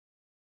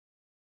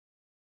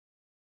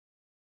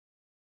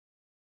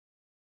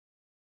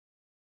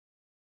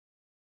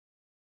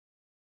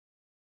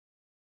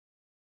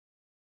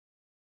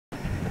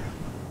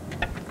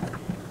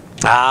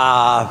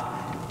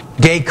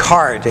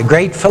Descartes, a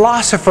great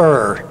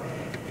philosopher,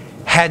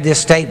 had this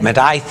statement,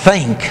 "I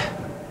think,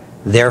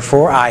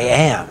 therefore I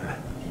am."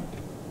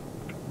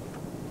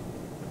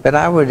 But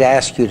I would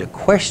ask you to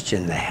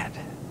question that.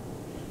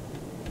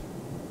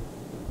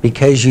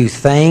 Because you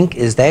think,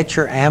 is that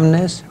your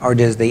amness? Or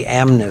does the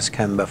amness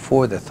come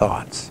before the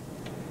thoughts?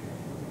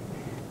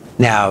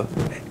 Now,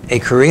 a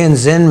Korean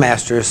Zen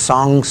master,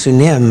 Song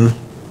Sunim,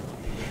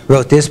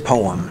 wrote this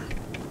poem.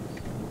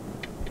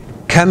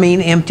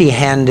 Coming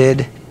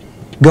empty-handed,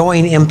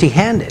 going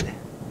empty-handed.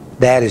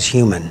 That is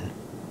human.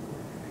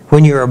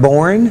 When you are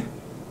born,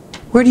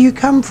 where do you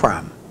come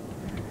from?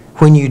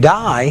 When you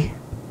die,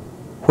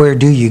 where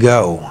do you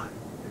go?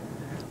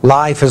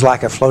 Life is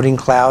like a floating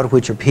cloud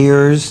which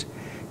appears.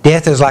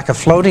 Death is like a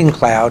floating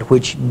cloud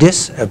which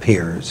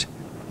disappears.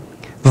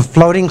 The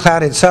floating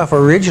cloud itself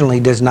originally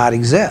does not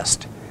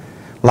exist.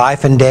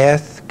 Life and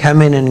death,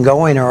 coming and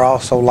going, are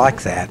also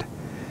like that.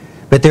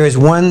 But there is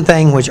one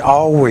thing which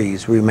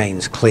always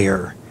remains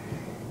clear.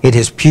 It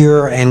is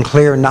pure and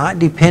clear, not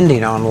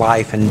depending on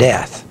life and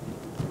death.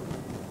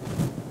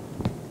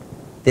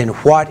 Then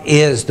what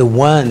is the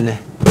one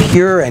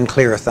pure and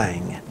clear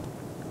thing?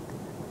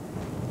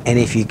 And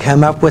if you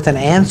come up with an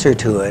answer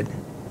to it,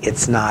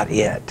 it's not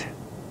it.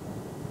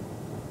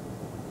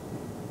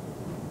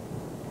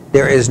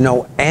 There is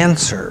no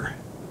answer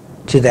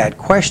to that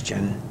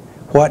question.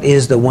 What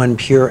is the one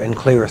pure and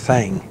clear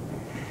thing?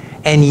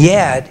 And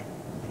yet,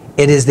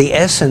 it is the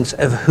essence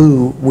of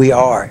who we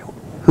are,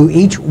 who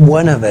each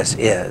one of us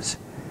is.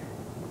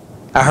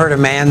 I heard a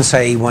man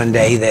say one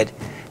day that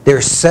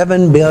there's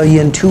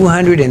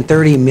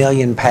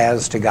 7,230,000,000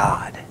 paths to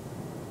God.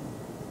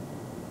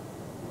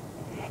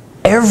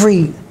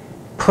 Every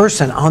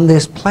person on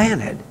this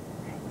planet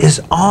is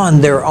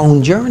on their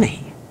own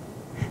journey.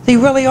 They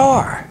really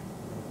are.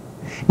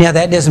 Now,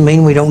 that doesn't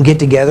mean we don't get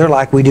together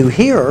like we do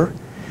here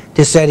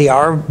to study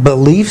our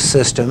belief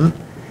system,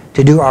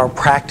 to do our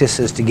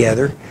practices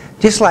together,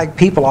 just like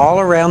people all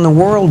around the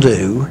world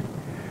do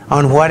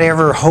on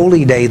whatever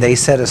holy day they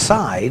set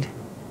aside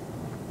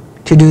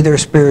to do their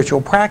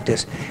spiritual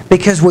practice.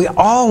 Because we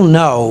all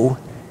know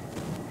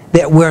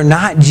that we're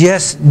not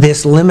just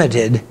this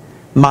limited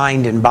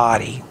mind and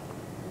body.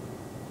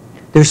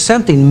 There's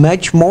something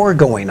much more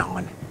going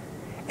on.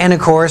 And of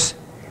course,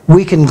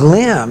 we can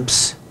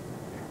glimpse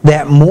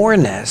that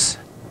moreness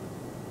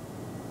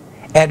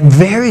at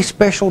very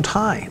special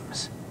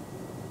times.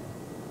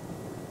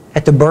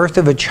 At the birth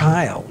of a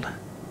child.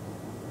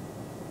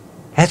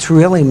 That's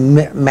really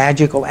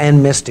magical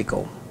and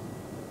mystical.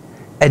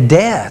 A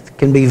death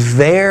can be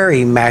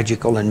very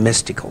magical and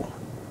mystical.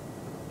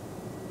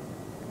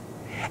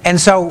 And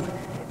so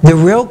the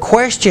real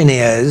question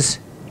is,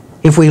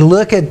 if we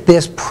look at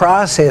this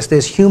process,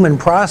 this human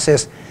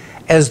process,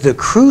 as the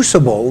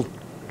crucible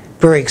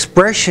for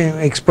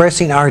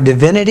expressing our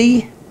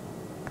divinity,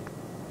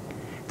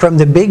 from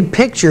the big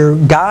picture,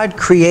 God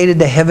created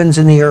the heavens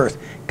and the earth.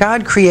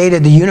 God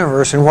created the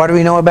universe, and what do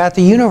we know about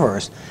the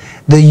universe?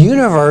 The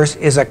universe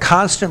is a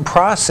constant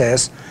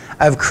process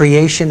of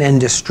creation and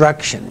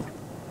destruction.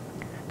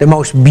 The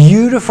most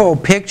beautiful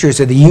pictures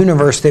of the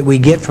universe that we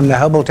get from the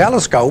Hubble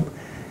telescope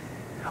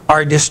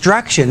are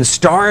destruction,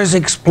 stars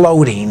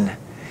exploding,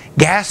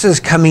 gases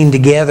coming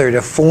together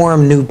to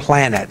form new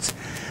planets.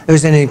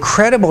 There's an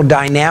incredible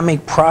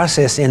dynamic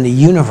process in the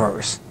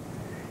universe.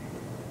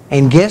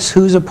 And guess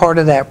who's a part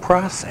of that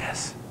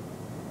process?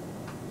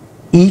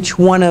 Each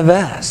one of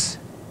us.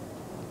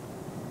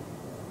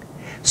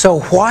 So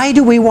why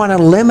do we want to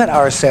limit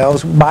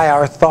ourselves by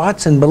our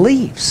thoughts and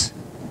beliefs?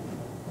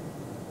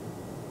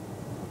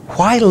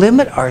 Why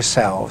limit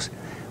ourselves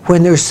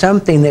when there's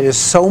something that is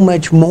so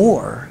much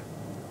more?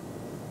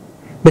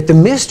 But the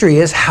mystery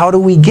is, how do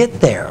we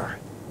get there?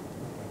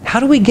 How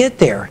do we get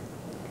there?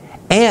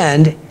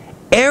 And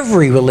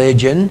every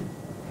religion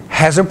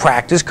has a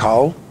practice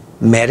called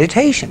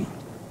meditation.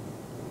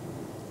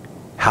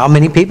 How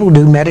many people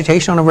do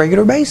meditation on a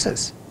regular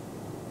basis?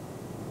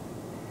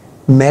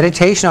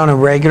 Meditation on a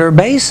regular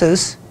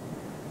basis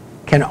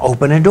can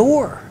open a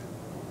door.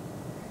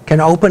 Can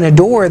open a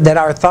door that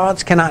our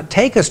thoughts cannot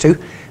take us to,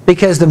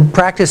 because the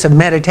practice of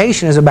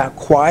meditation is about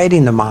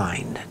quieting the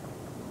mind.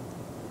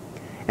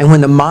 And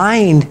when the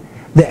mind,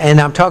 and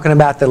I'm talking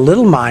about the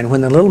little mind,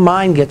 when the little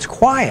mind gets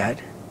quiet,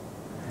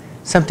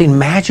 something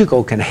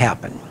magical can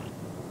happen.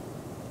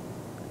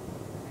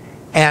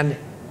 And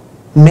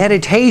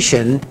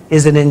meditation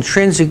is an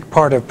intrinsic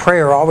part of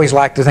prayer. I always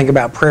like to think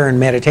about prayer and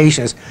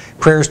meditation as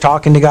prayer is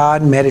talking to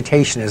God, and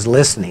meditation is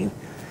listening.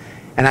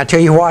 And I tell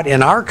you what,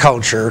 in our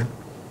culture,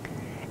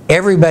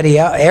 everybody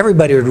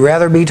would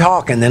rather be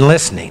talking than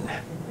listening.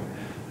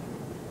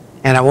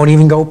 And I won't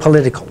even go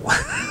political.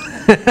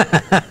 Thank you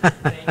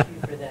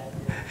for that.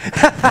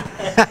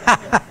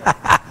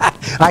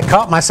 I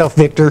caught myself,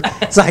 Victor.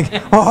 It's like,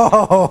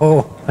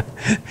 oh,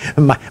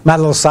 my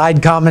little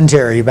side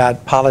commentary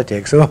about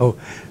politics. Oh,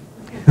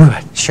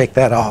 shake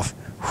that off.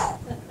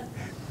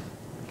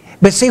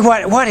 But see,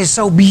 what is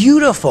so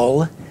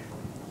beautiful,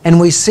 and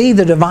we see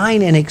the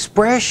divine in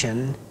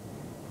expression,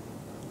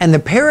 And the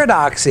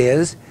paradox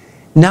is,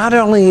 not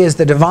only is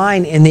the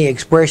divine in the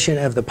expression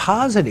of the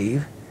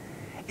positive,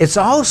 it's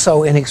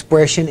also an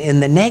expression in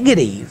the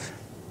negative.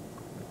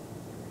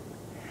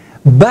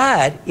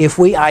 But if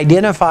we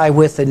identify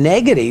with the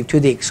negative to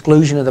the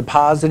exclusion of the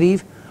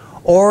positive,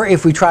 or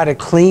if we try to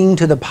cling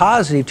to the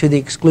positive to the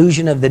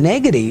exclusion of the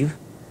negative,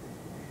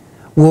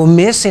 we're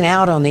missing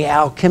out on the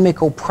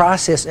alchemical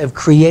process of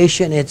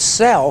creation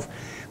itself,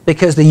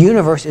 because the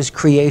universe is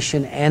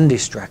creation and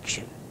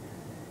destruction.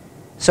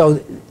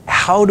 So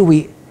how do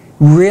we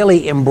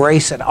really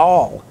embrace it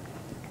all?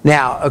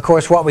 Now, of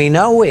course, what we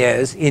know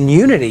is, in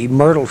Unity,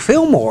 Myrtle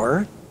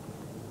Fillmore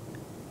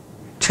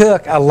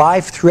took a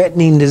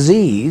life-threatening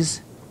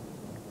disease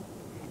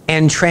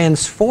and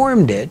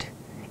transformed it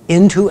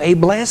into a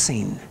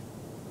blessing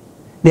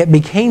that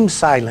became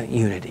Silent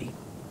Unity.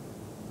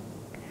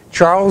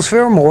 Charles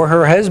Fillmore,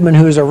 her husband,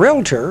 who is a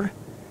realtor,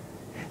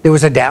 there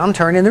was a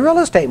downturn in the real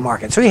estate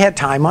market, so he had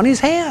time on his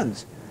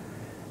hands.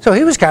 So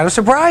he was kind of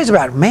surprised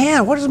about it.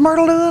 Man, what is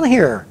Myrtle doing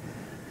here?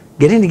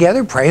 Getting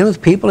together, praying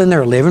with people in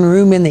their living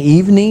room in the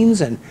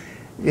evenings, and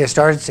it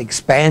starts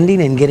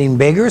expanding and getting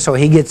bigger, so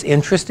he gets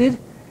interested.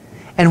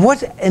 And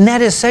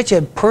that is such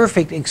a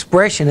perfect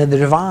expression of the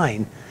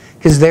divine,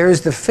 because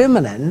there's the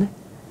feminine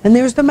and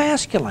there's the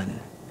masculine.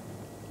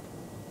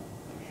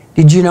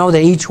 Did you know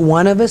that each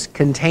one of us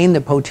contain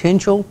the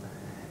potential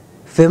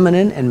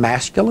feminine and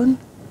masculine?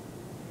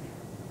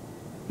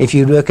 If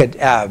you look at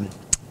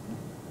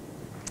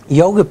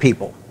yoga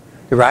people,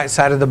 the right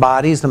side of the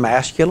body is the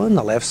masculine,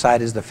 the left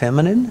side is the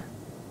feminine.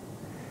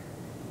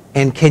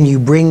 And can you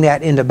bring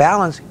that into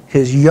balance?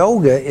 Because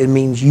yoga, it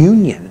means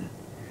union.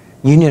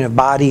 Union of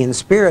body and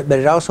spirit, but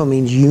it also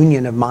means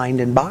union of mind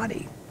and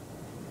body.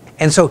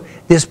 And so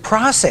this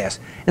process,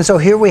 and so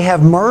here we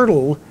have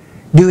Myrtle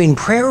doing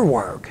prayer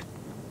work,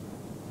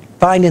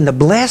 finding the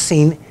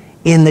blessing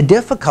in the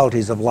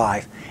difficulties of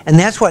life. And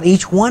that's what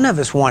each one of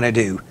us want to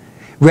do.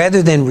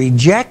 Rather than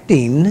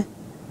rejecting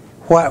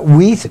what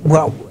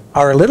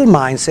our little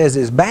mind says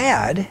is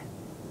bad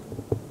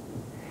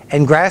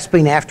and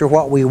grasping after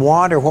what we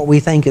want or what we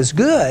think is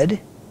good,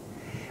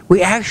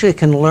 we actually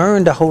can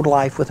learn to hold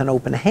life with an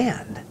open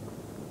hand.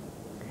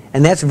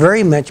 And that's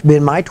very much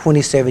been my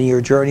 27-year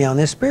journey on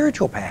this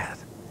spiritual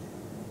path.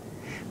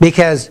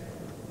 Because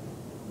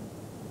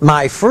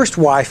my first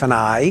wife and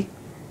I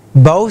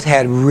both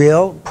had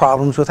real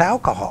problems with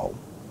alcohol.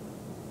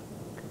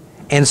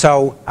 And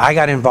so I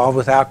got involved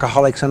with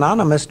Alcoholics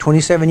Anonymous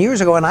 27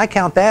 years ago, and I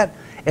count that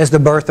as the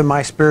birth of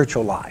my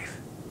spiritual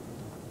life.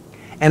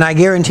 And I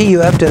guarantee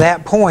you, up to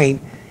that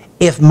point,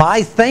 if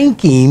my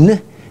thinking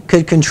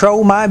could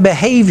control my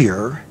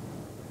behavior,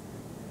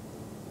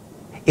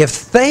 if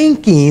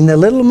thinking, the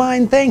little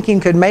mind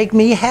thinking, could make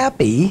me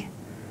happy,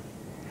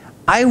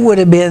 I would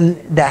have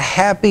been the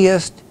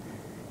happiest,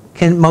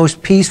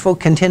 most peaceful,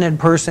 contented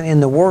person in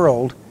the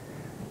world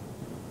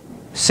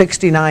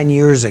 69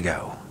 years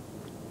ago.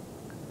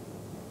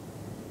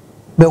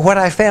 But what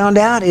I found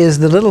out is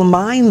the little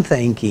mind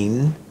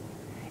thinking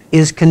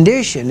is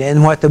conditioned,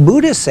 and what the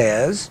Buddha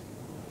says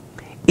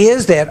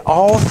is that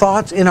all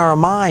thoughts in our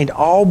mind,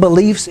 all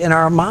beliefs in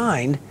our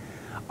mind,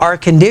 are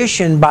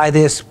conditioned by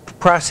this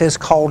process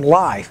called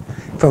life.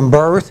 From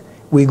birth,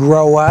 we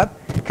grow up.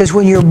 Because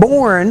when you're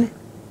born,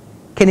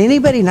 can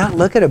anybody not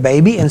look at a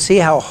baby and see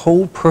how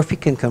whole,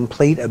 perfect, and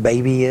complete a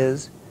baby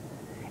is?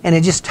 And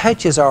it just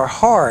touches our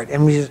heart.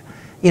 And we just,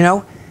 you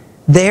know,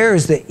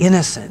 there's the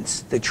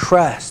innocence, the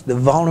trust, the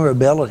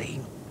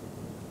vulnerability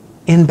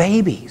in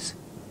babies.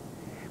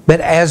 But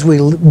as we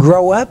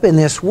grow up in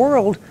this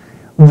world,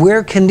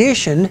 we're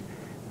conditioned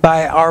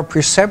by our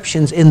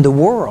perceptions in the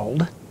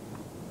world,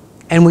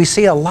 and we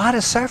see a lot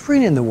of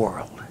suffering in the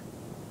world.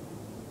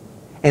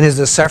 And is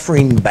the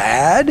suffering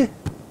bad?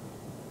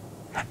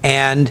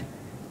 And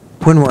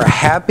when we're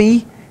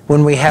happy,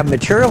 when we have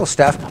material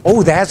stuff,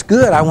 oh, that's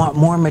good, I want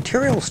more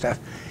material stuff.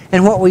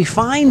 And what we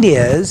find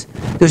is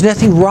there's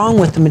nothing wrong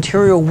with the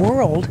material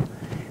world,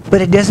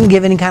 but it doesn't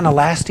give any kind of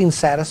lasting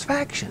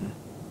satisfaction.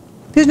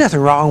 There's nothing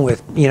wrong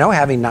with, you know,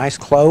 having nice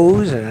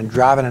clothes and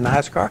driving a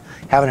nice car,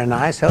 having a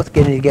nice health,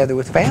 getting together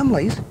with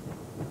families.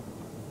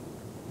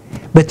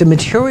 But the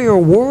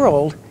material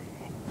world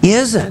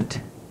isn't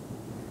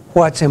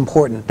what's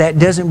important. That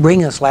doesn't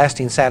bring us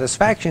lasting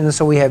satisfaction. And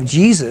so we have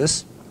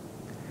Jesus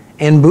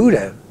and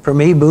Buddha. For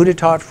me, Buddha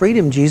taught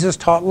freedom. Jesus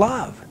taught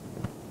love.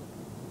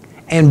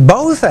 And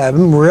both of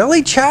them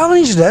really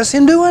challenged us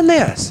in doing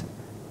this.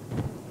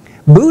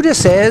 Buddha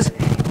says,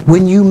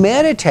 when you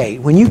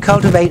meditate, when you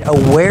cultivate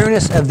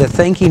awareness of the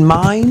thinking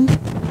mind,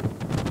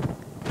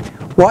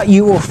 what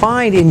you will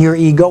find in your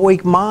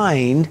egoic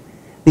mind,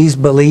 these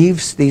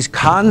beliefs, these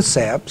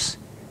concepts,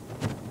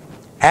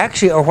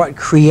 actually are what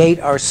create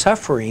our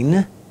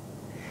suffering,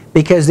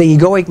 because the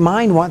egoic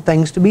mind wants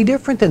things to be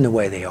different than the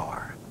way they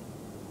are.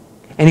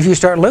 And if you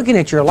start looking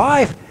at your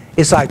life,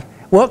 it's like,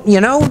 well,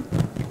 you know,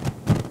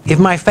 if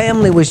my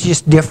family was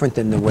just different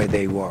than the way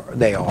they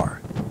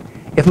are,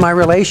 if my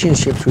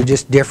relationships were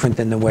just different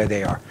than the way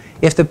they are,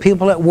 if the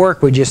people at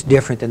work were just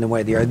different than the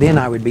way they are, then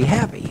I would be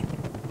happy.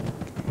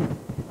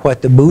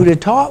 What the Buddha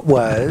taught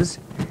was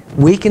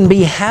we can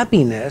be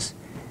happiness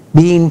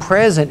being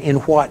present in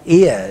what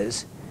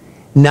is,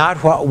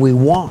 not what we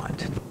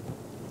want.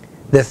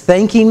 The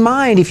thinking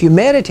mind, if you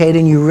meditate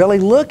and you really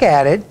look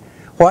at it,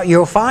 what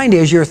you'll find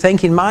is your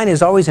thinking mind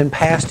is always in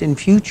past and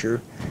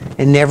future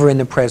and never in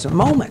the present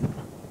moment.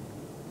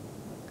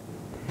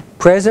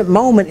 Present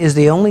moment is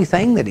the only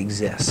thing that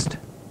exists.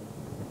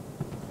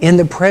 In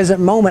the present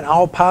moment,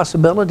 all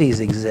possibilities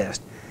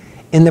exist.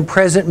 In the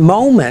present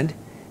moment,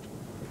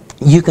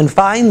 you can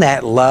find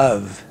that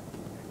love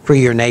for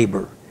your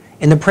neighbor.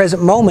 In the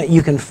present moment,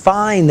 you can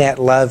find that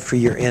love for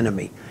your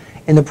enemy.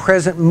 In the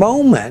present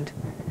moment,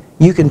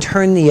 you can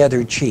turn the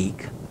other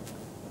cheek.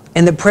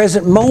 In the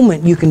present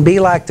moment, you can be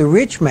like the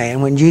rich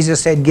man when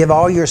Jesus said, "Give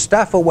all your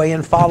stuff away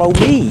and follow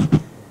me."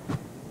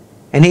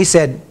 And he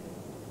said,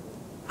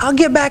 "I'll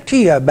get back to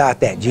you about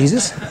that,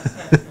 Jesus."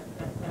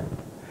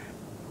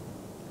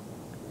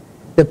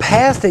 The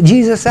path that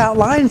Jesus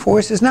outlined for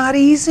us is not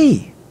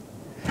easy.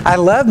 I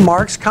love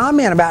Mark's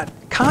comment about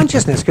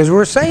consciousness, because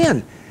we're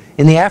saying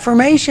in the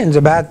affirmations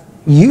about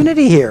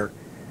unity here,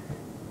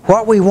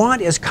 what we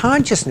want is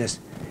consciousness.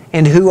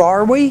 And who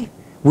are we?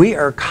 We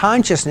are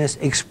consciousness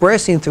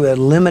expressing through a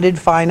limited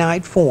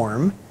finite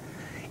form.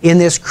 In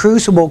this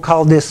crucible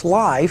called this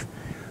life,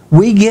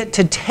 we get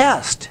to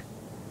test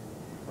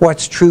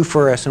what's true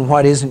for us and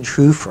what isn't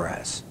true for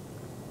us.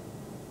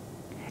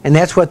 And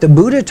that's what the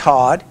Buddha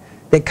taught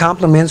that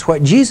complements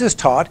what Jesus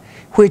taught,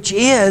 which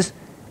is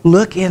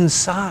look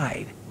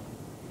inside.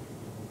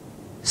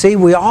 See,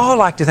 we all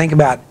like to think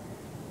about,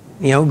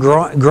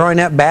 growing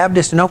up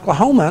Baptist in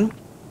Oklahoma,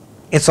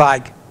 it's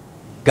like,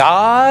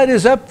 God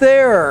is up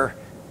there.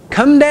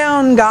 Come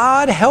down,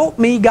 God. Help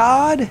me,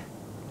 God.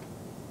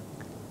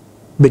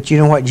 But you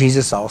know what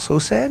Jesus also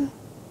said?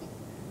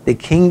 The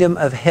kingdom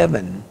of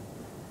heaven,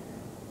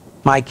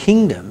 my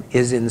kingdom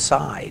is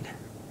inside.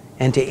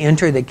 And to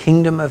enter the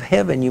kingdom of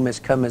heaven, you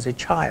must come as a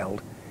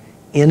child.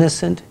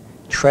 Innocent,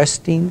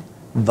 trusting,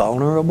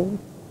 vulnerable.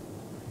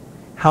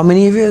 How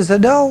many of you as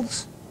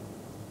adults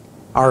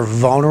are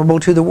vulnerable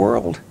to the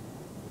world?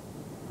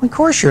 Of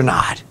course you're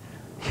not.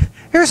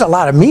 There's a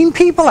lot of mean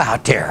people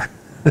out there.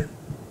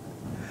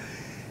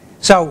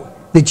 So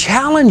the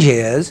challenge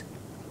is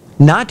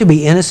not to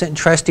be innocent,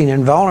 trusting,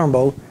 and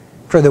vulnerable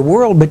for the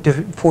world, but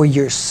for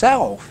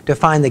yourself to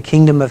find the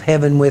kingdom of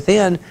heaven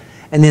within.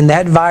 And then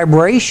that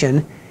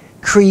vibration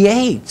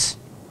creates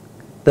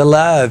the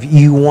love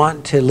you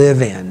want to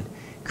live in,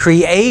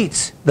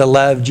 creates the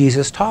love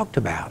Jesus talked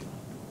about.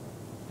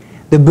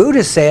 The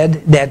Buddha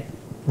said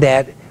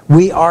that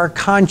we are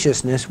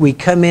consciousness. We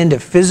come into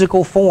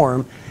physical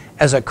form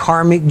as a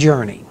karmic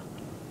journey.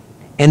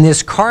 And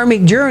this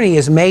karmic journey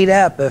is made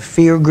up of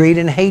fear, greed,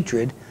 and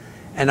hatred,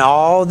 and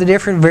all the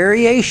different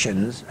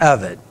variations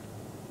of it.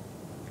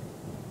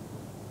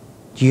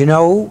 Do you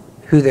know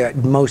who the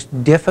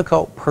most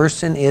difficult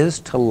person is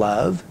to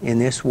love in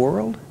this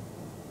world?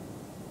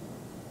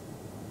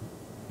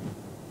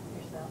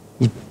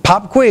 Yourself.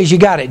 Pop quiz, you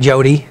got it,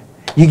 Jody.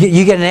 You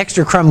get an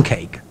extra crumb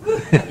cake.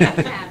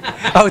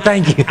 Oh,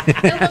 thank you.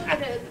 It'll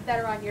look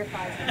better on your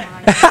thighs than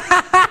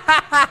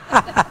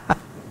mine.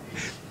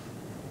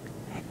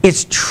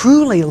 It's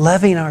truly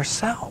loving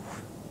ourselves.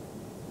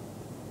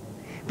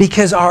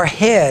 Because our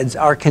heads,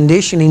 our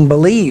conditioning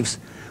beliefs,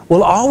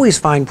 will always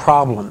find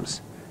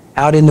problems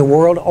out in the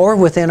world or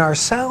within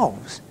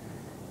ourselves.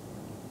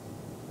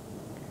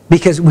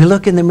 Because we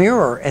look in the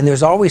mirror and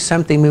there's always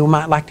something we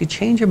might like to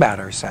change about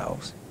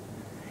ourselves.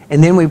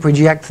 And then we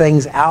project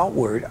things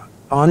outward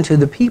onto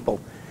the people.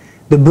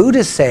 The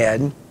Buddha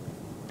said,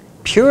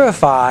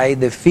 purify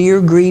the fear,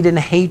 greed, and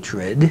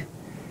hatred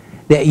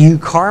that you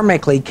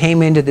karmically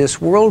came into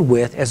this world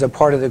with as a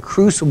part of the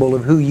crucible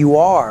of who you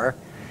are.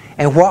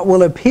 And what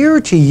will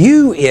appear to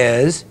you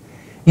is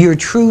your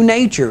true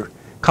nature,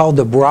 called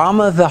the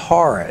Brahma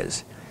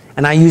Viharas.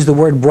 And I use the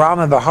word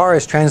Brahma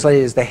Viharas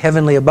translated as the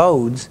heavenly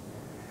abodes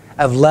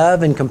of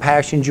love and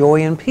compassion,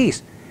 joy and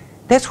peace.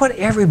 That's what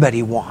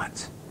everybody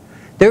wants.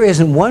 There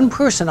isn't one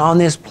person on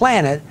this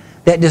planet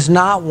that does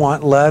not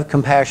want love,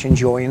 compassion,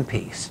 joy and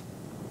peace.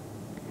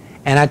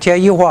 And I tell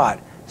you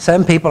what,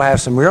 some people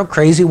have some real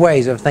crazy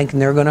ways of thinking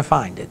they're going to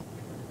find it.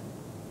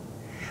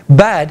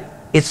 But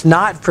it's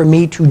not for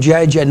me to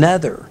judge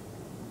another.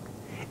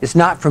 It's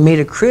not for me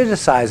to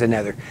criticize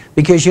another.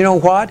 Because you know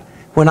what?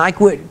 When I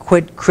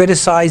quit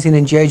criticizing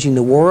and judging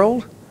the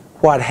world,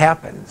 what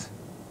happens?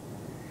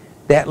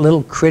 That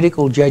little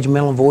critical,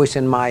 judgmental voice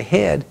in my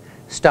head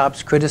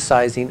stops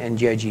criticizing and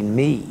judging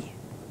me.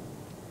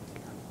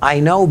 I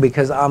know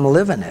because I'm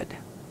living it.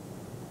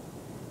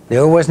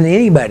 There wasn't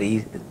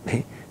anybody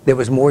that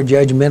was more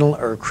judgmental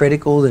or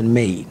critical than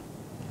me.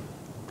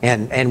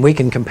 And we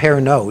can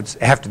compare notes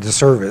after the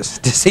service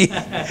to see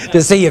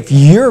if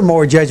you're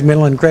more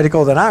judgmental and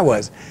critical than I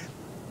was.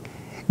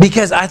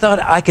 Because I thought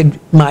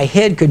my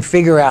head could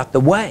figure out the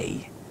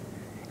way.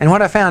 And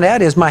what I found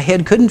out is my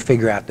head couldn't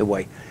figure out the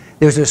way.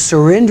 There's a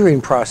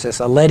surrendering process,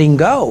 a letting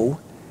go,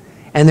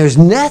 and there's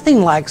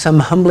nothing like some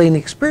humbling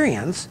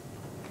experience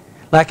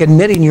like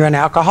admitting you're an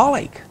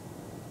alcoholic.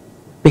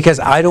 because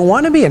I don't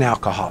want to be an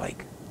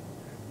alcoholic.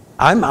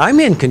 I'm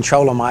in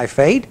control of my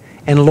fate,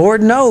 and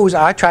Lord knows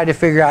I try to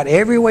figure out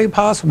every way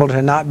possible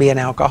to not be an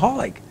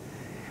alcoholic.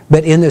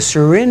 But in the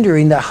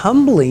surrendering, the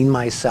humbling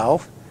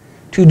myself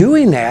to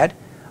doing that,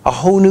 a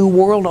whole new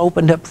world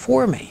opened up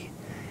for me.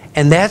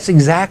 And that's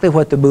exactly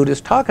what the Buddha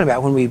is talking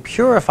about when we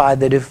purify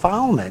the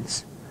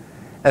defilements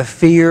of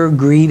fear,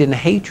 greed, and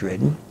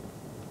hatred.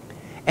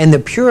 And the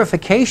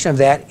purification of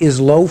that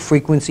is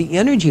low-frequency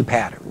energy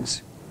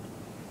patterns.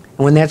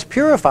 And when that's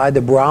purified,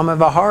 the Brahma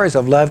Viharas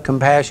of love,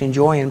 compassion,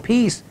 joy, and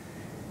peace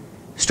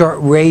start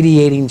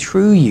radiating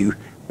through you.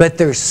 But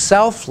they're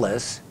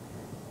selfless,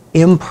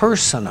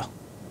 impersonal.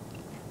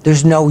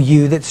 There's no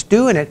you that's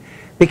doing it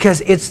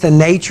because it's the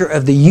nature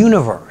of the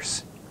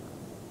universe.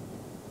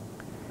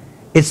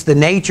 It's the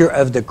nature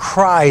of the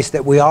Christ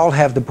that we all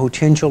have the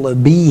potential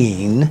of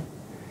being,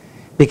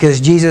 because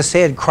Jesus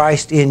said,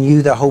 Christ in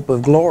you, the hope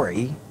of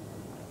glory,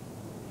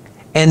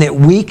 and that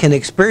we can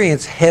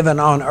experience heaven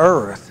on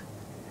earth.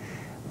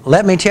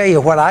 Let me tell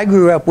you what I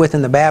grew up with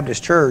in the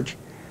Baptist church.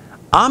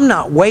 I'm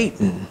not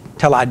waiting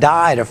till I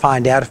die to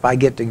find out if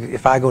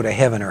I go to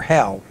heaven or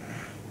hell.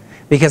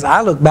 Because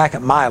I look back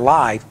at my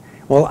life,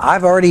 well,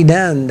 I've already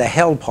done the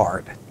hell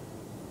part.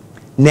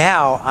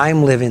 Now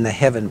I'm living the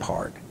heaven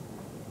part.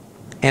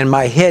 And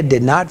my head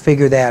did not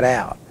figure that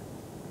out.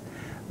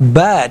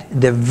 But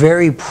the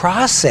very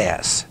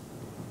process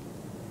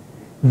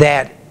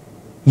that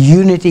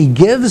unity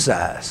gives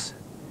us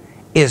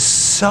is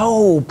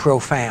so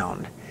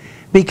profound.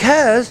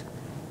 Because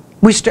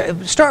we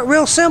start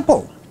real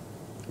simple.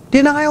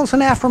 Denials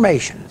and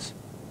affirmations.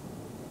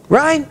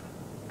 Right?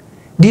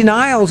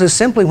 Denials is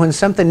simply when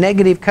something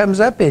negative comes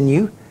up in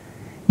you,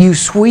 you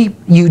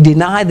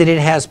deny that it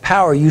has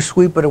power, you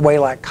sweep it away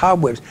like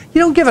cobwebs.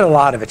 You don't give it a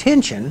lot of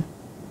attention.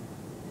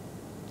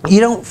 You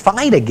don't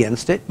fight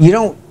against it. You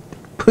don't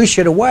push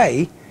it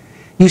away.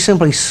 You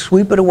simply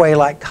sweep it away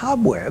like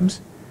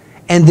cobwebs.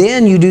 And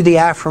then you do the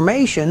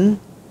affirmation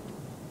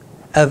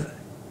of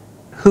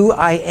who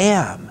I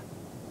am,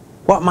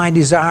 what my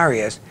desire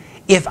is.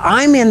 If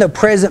I'm in the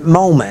present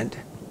moment,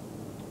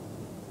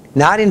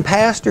 not in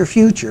past or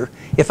future,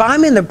 if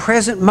I'm in the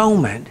present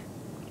moment,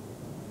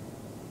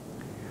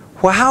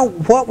 well,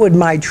 what would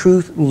my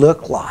truth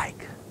look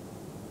like?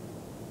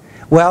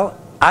 Well,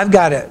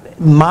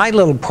 my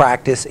little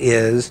practice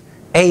is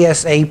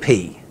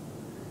ASAP.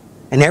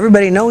 And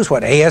everybody knows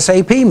what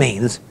ASAP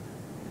means.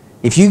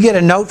 If you get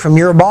a note from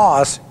your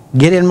boss,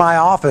 get in my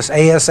office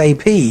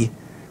ASAP.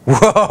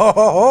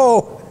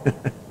 Whoa!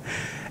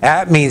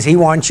 That means he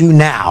wants you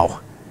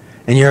now.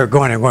 And you're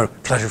going,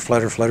 flutter,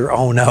 flutter, flutter.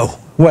 Oh no,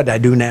 what did I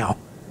do now?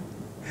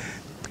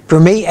 For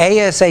me,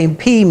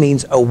 ASAP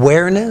means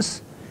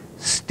awareness,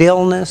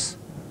 stillness,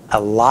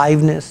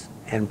 aliveness,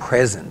 and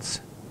presence.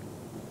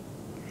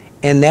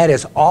 And that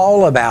is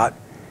all about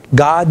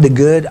God the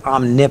good,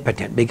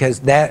 omnipotent, because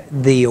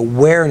the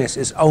awareness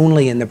is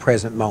only in the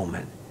present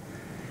moment.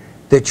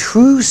 The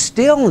true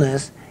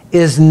stillness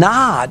is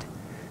not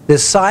the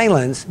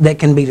silence that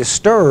can be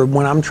disturbed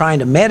when I'm trying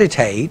to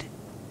meditate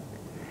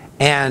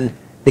and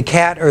the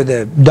cat or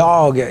the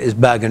dog is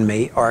bugging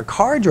me, or a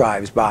car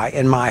drives by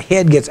and my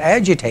head gets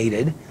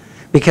agitated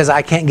because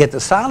I can't get the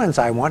silence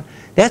I want.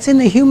 That's in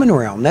the human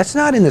realm. That's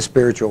not in the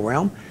spiritual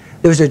realm.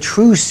 There's a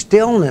true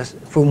stillness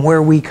from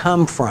where we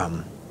come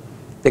from,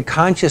 the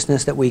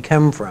consciousness that we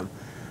come from.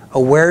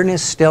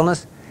 Awareness,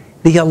 stillness.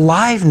 The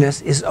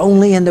aliveness is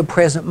only in the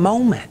present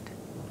moment.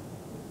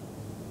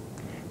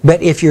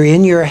 But if you're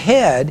in your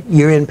head,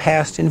 you're in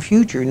past and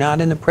future,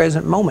 not in the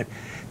present moment.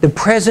 The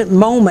present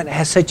moment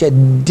has such a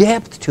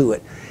depth to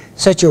it,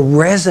 such a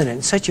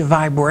resonance, such a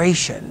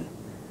vibration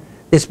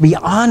that's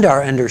beyond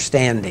our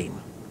understanding.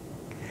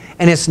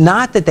 And it's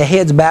not that the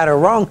head's bad or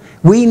wrong.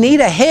 We need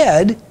a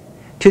head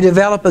to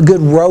develop a good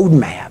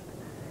roadmap.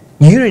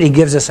 Unity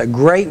gives us a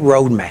great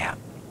roadmap.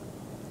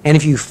 And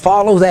if you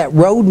follow that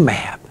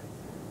roadmap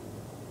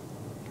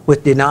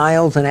with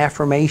denials and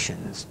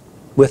affirmations,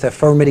 with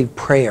affirmative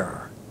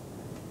prayer,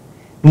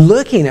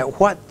 looking at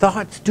what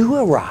thoughts do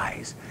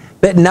arise,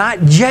 but not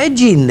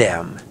judging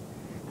them.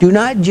 Do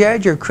not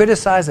judge or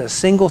criticize a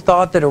single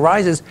thought that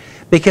arises,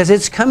 because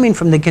it's coming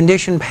from the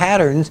conditioned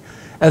patterns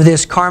of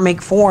this karmic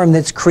form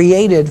that's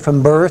created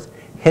from birth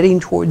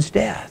heading towards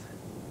death.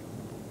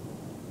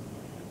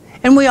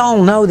 And we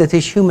all know that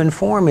this human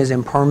form is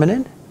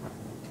impermanent.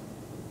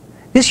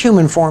 This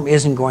human form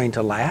isn't going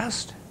to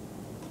last.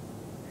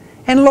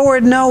 And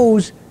Lord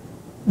knows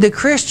the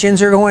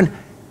Christians are going,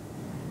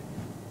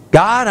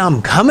 God,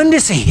 I'm coming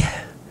to see you.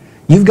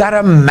 You've got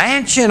a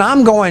mansion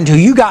I'm going to.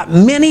 You got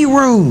many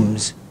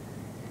rooms.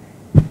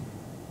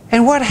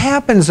 And what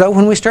happens, though,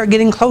 when we start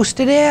getting close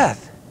to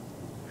death?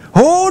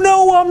 Oh,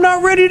 no, I'm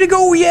not ready to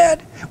go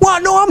yet.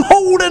 Well, no, I'm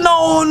holding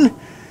on.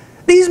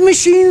 These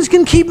machines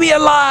can keep me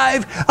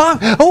alive.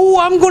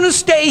 I'm going to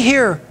stay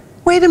here.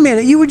 Wait a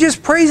minute, you were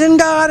just praising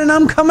God and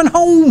I'm coming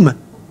home.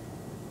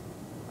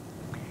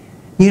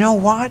 You know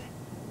what?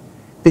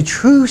 The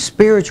true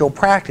spiritual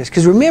practice,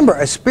 because remember,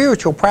 a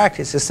spiritual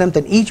practice is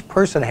something each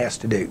person has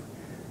to do.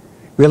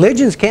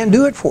 Religions can't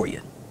do it for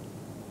you.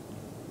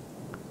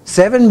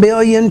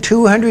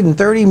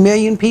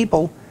 7,230,000,000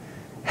 people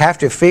have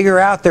to figure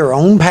out their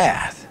own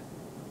path.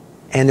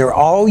 And they're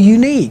all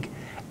unique.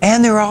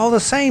 And they're all the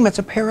same. It's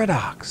a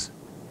paradox.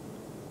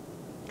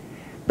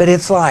 But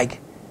it's like,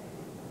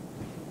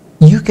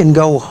 you can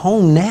go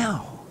home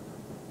now.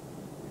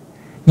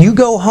 You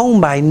go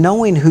home by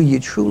knowing who you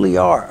truly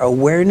are.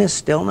 Awareness,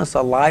 stillness,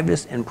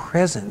 aliveness, and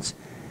presence.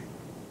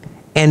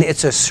 And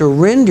it's a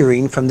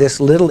surrendering from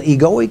this little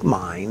egoic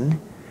mind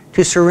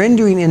to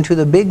surrendering into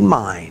the big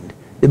mind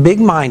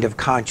of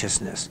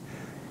consciousness.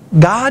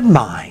 God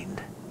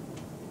mind.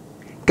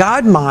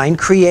 God mind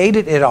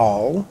created it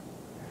all.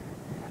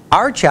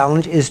 Our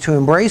challenge is to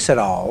embrace it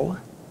all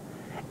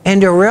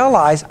and to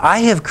realize I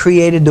have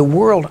created the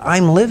world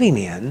I'm living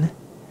in,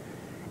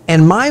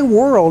 and my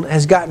world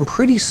has gotten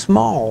pretty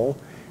small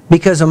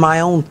because of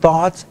my own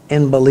thoughts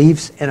and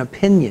beliefs and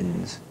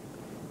opinions.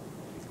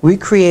 We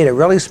create a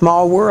really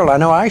small world. I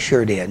know I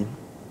sure did.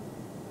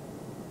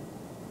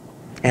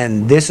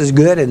 And this is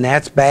good and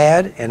that's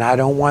bad, and I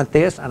don't want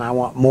this and I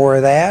want more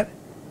of that.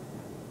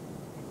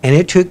 And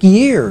it took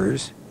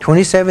years,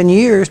 27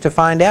 years, to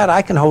find out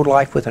I can hold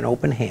life with an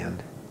open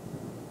hand.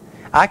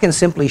 I can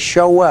simply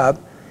show up,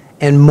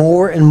 and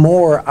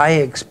more I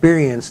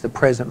experience the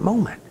present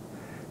moment,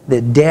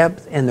 the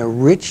depth and the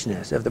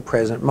richness of the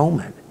present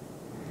moment.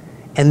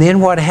 And then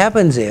what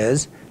happens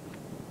is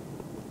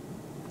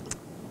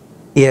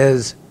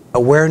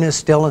awareness,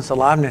 stillness,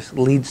 aliveness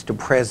leads to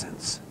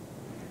presence.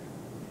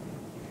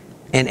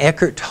 And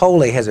Eckhart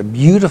Tolle has a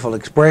beautiful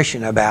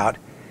expression about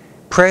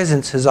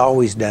presence has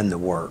always done the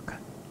work.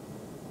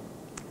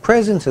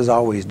 Presence has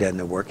always done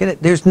the work. And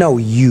there's no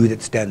you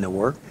that's done the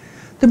work.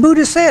 The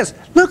Buddha says,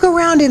 look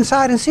around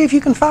inside and see if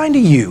you can find a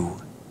you.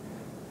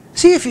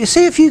 See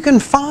if you can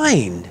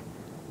find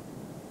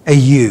a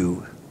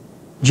you.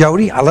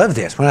 Jody, I love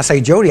this. When I say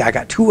Jody, I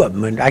got two of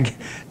them. And I get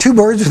two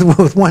birds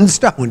with one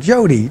stone.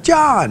 Jody,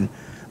 John,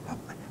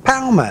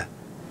 Palma,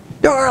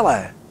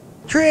 Darla,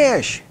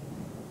 Trish.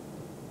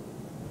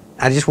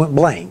 I just went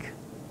blank.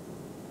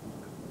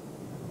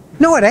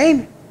 No, it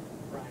ain't.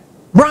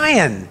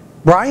 Brian,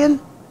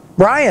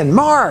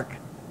 Mark.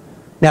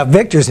 Now,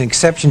 Victor's an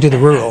exception to the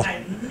rule.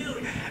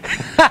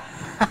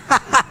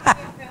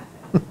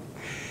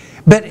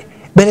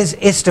 But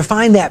it's to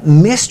find that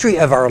mystery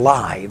of our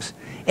lives.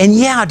 And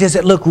yeah, does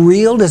it look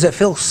real? Does it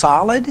feel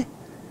solid?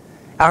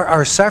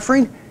 Our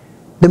suffering?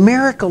 The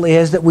miracle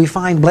is that we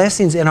find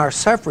blessings in our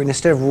suffering.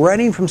 Instead of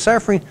running from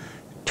suffering,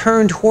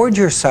 turn towards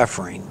your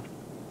suffering.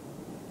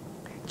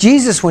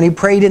 Jesus, when he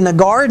prayed in the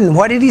garden,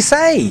 what did he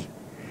say?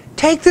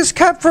 Take this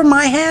cup from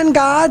my hand,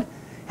 God.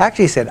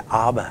 Actually, he said,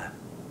 Abba.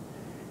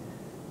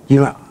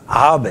 You know,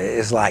 Abba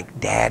is like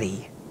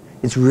daddy.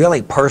 It's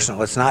really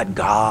personal. It's not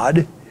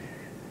God.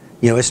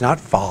 You know, it's not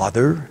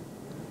Father.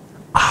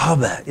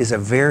 Abba is a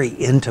very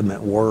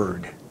intimate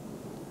word.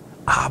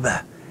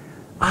 Abba,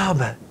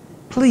 Abba,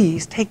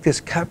 please take this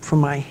cup from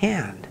my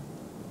hand.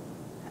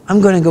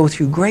 I'm going to go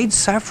through great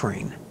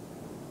suffering.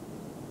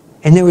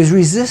 And there was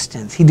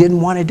resistance. He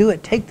didn't want to do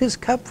it. Take this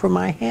cup from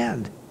my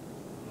hand.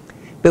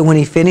 But when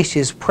he finished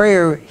his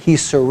prayer, he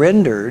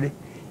surrendered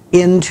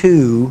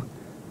into,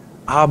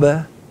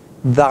 Abba,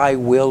 thy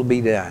will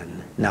be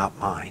done, not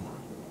mine.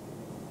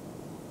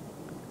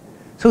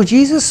 So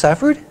Jesus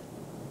suffered.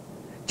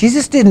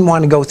 Jesus didn't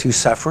want to go through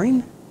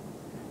suffering.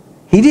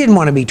 He didn't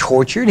want to be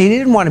tortured. He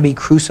didn't want to be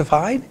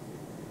crucified.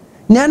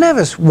 None of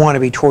us want to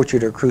be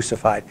tortured or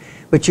crucified.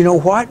 But you know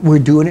what? We're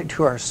doing it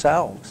to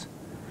ourselves.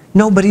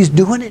 Nobody's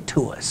doing it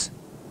to us.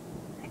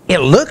 It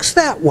looks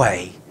that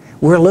way.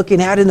 We're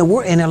looking out in the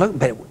world,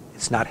 but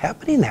it's not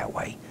happening that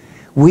way.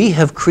 We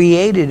have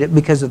created it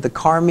because of the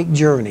karmic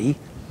journey.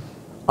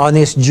 On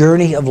this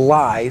journey of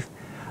life,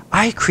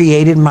 I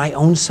created my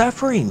own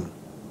suffering.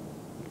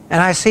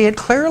 And I see it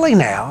clearly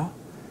now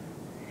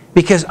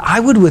because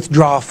I would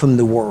withdraw from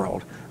the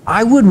world.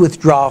 I would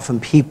withdraw from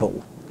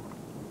people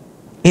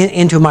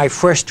into my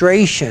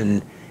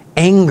frustration,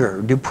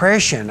 anger,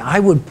 depression. I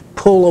would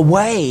pull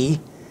away,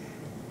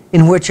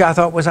 in which I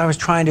thought I was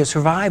trying to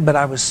survive, but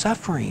I was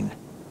suffering.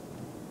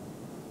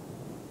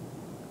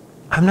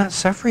 I'm not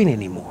suffering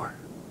anymore.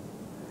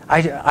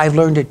 I've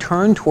learned to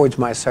turn towards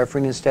my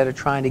suffering instead of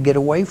trying to get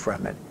away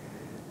from it.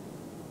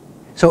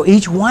 So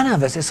each one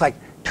of us, it's like,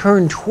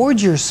 turn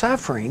towards your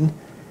suffering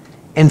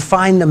and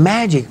find the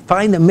magic,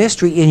 find the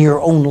mystery in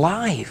your own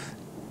life.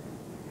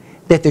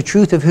 That the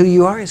truth of who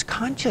you are is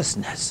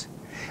consciousness.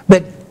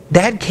 But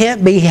that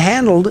can't be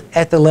handled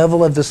at the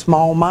level of the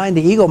small mind,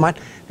 the ego mind.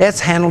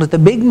 That's handled at the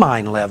big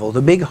mind level,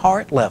 the big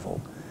heart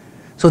level.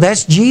 So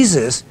that's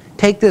Jesus.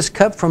 Take this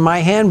cup from my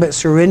hand, but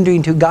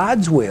surrendering to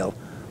God's will.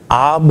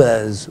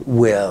 Abba's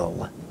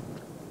will.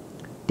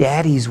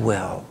 Daddy's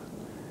will.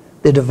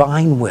 The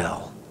divine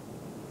will.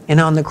 And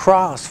on the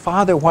cross,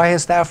 Father, why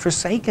hast thou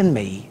forsaken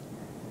me?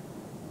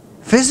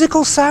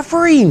 Physical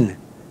suffering.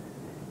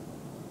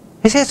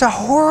 He said it's a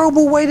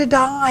horrible way to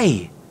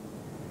die.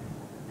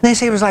 And they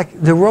say it was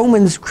like the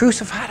Romans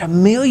crucified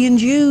 1 million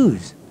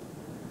Jews.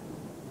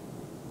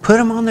 Put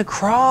them on the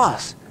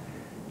cross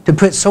to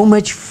put so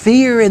much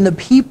fear in the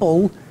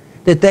people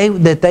that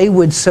they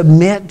would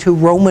submit to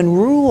Roman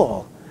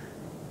rule.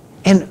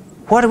 And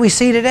what do we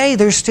see today?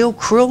 There's still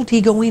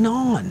cruelty going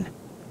on.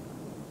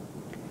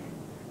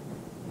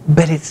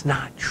 But it's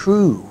not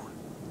true.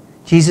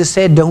 Jesus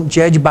said, don't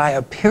judge by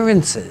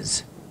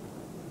appearances.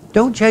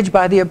 Don't judge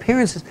by the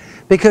appearances,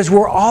 because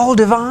we're all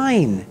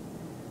divine.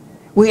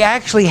 We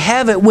actually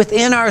have it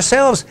within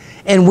ourselves,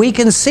 and we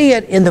can see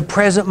it in the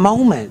present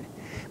moment.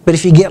 But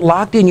if you get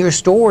locked in your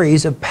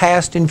stories of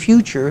past and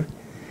future,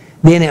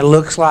 then it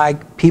looks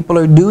like people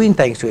are doing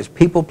things to us.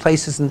 People,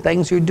 places, and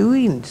things are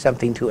doing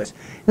something to us.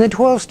 In the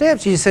 12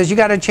 steps, he says you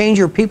got to change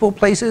your people,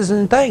 places,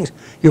 and things.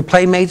 Your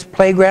playmates,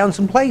 playgrounds,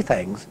 and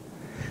playthings.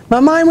 My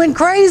mind went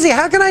crazy.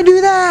 How can I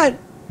do that?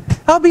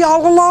 I'll be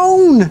all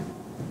alone.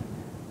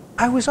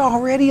 I was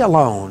already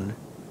alone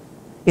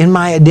in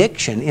my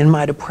addiction, in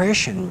my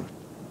depression,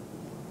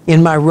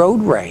 in my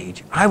road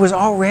rage. I was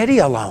already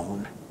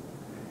alone.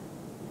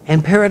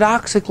 And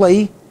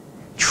paradoxically,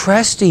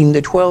 trusting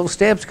the 12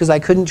 steps, because I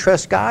couldn't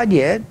trust God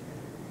yet,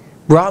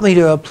 brought me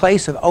to a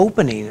place of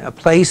opening, a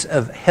place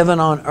of heaven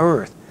on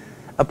earth,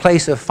 a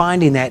place of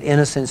finding that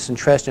innocence and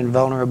trust and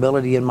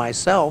vulnerability in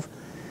myself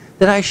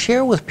that I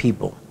share with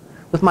people,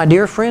 with my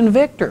dear friend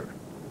Victor.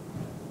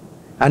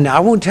 And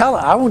I won't tell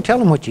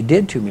him what you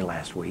did to me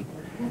last week.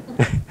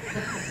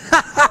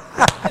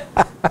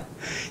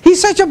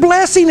 He's such a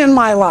blessing in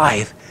my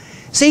life.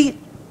 See,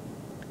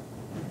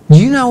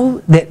 you know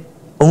that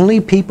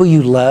only people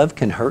you love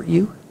can hurt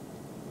you?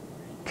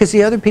 Because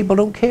the other people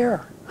don't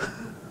care.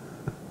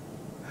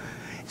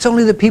 It's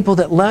only the people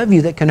that love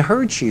you that can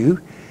hurt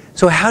you.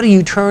 So how do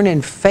you turn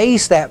and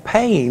face that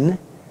pain?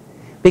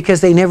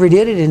 Because they never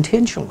did it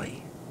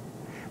intentionally.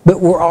 But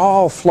we're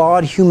all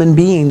flawed human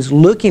beings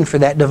looking for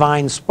that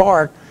divine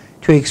spark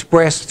to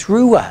express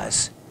through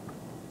us.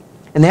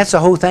 And that's the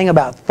whole thing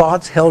about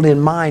thoughts held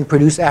in mind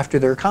produce after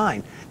their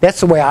kind.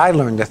 That's the way I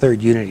learned the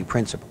third unity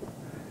principle.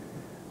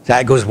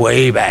 That goes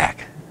way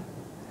back.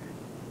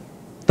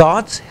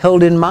 Thoughts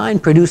held in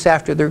mind produce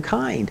after their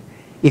kind.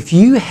 If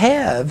you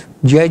have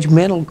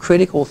judgmental,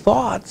 critical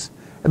thoughts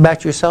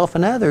about yourself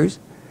and others,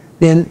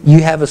 then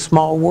you have a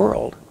small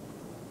world.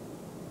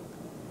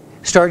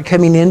 Start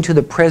coming into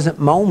the present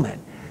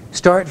moment.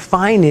 Start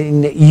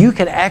finding that you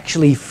can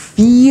actually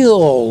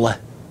feel.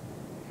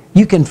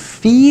 You can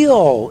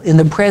feel in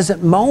the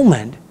present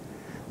moment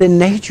the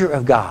nature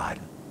of God,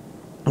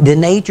 the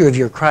nature of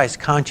your Christ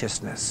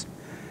consciousness.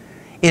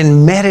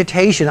 In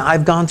meditation,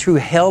 I've gone through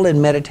hell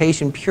in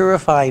meditation,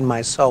 purifying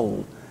my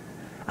soul.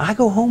 I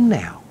go home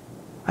now.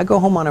 I go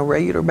home on a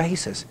regular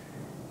basis.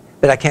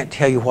 But I can't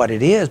tell you what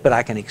it is, but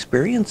I can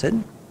experience it.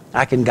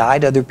 I can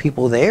guide other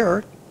people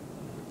there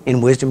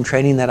in wisdom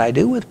training that I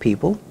do with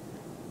people.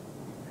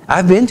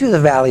 I've been through the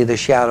valley of the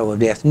shadow of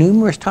death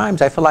numerous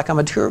times. I feel like I'm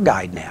a tour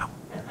guide now.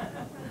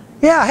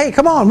 Yeah, hey,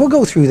 come on, we'll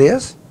go through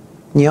this.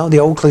 You know, the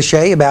old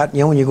cliche about,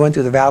 when you're going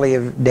through the valley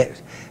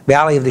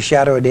of the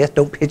shadow of death,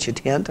 don't pitch a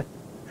tent.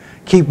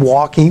 Keep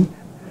walking.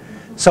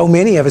 So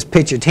many of us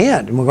pitch a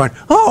tent and we're going,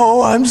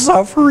 oh, I'm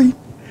suffering.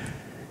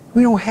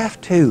 We don't have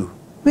to.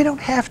 We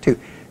don't have to.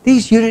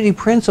 These unity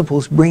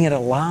principles bring it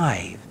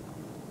alive.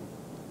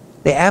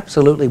 They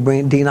absolutely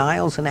bring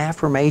denials and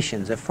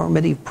affirmations,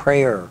 affirmative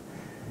prayer.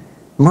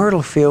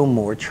 Myrtle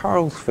Fillmore,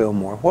 Charles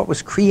Fillmore, what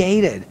was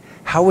created?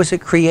 How was it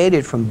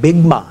created? From big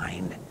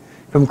mind,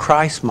 from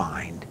Christ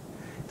mind,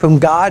 from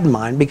God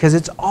mind, because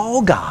it's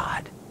all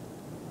God.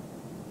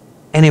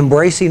 And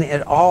embracing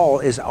it all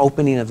is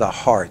opening of the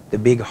heart, the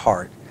big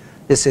heart,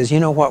 that says, you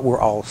know what, we're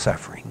all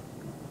suffering.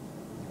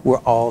 We're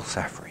all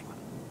suffering.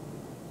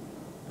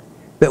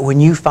 But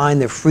when you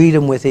find the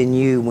freedom within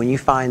you, when you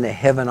find the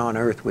heaven on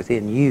earth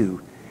within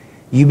you,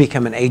 you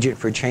become an agent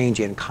for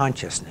change in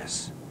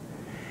consciousness.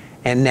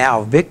 And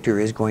now Victor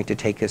is going to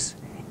take us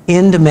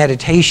into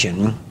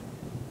meditation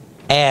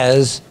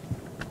as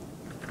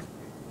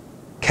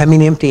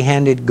coming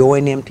empty-handed,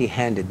 going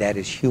empty-handed. That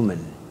is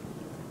human.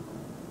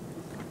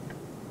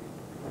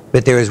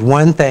 But there is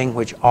one thing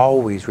which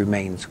always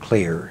remains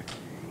clear.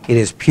 It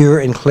is pure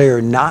and clear,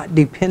 not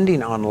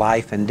depending on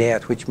life and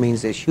death, which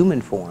means this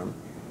human form,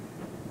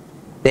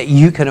 that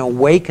you can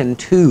awaken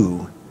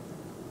to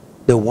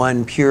the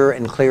one pure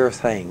and clear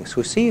thing.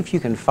 So see if you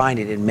can find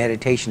it in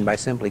meditation by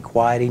simply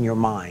quieting your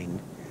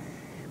mind,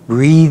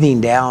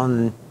 breathing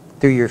down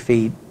through your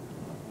feet,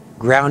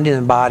 grounding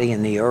the body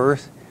in the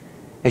earth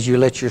as you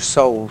let your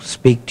soul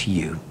speak to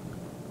you.